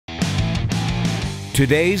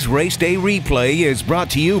Today's race day replay is brought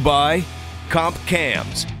to you by Comp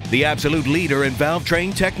Cams, the absolute leader in valve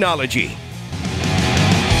train technology.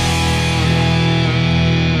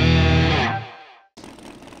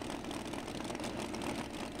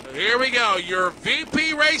 Here we go, your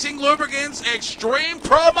VP Racing Lubricants Extreme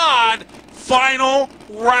Pro Mod final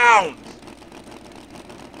round.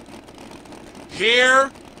 Here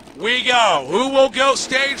we go. Who will go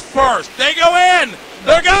stage first? They go in.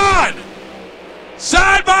 They're gone.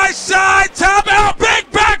 Side by side, top out,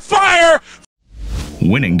 big backfire.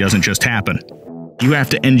 Winning doesn't just happen. You have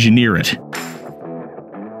to engineer it.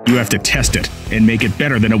 You have to test it and make it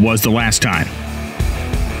better than it was the last time.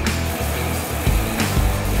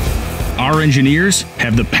 Our engineers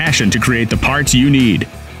have the passion to create the parts you need,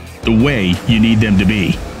 the way you need them to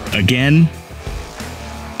be, again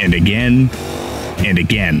and again and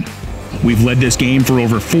again. We've led this game for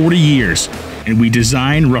over 40 years, and we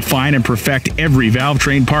design, refine, and perfect every valve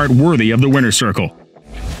train part worthy of the winner's circle.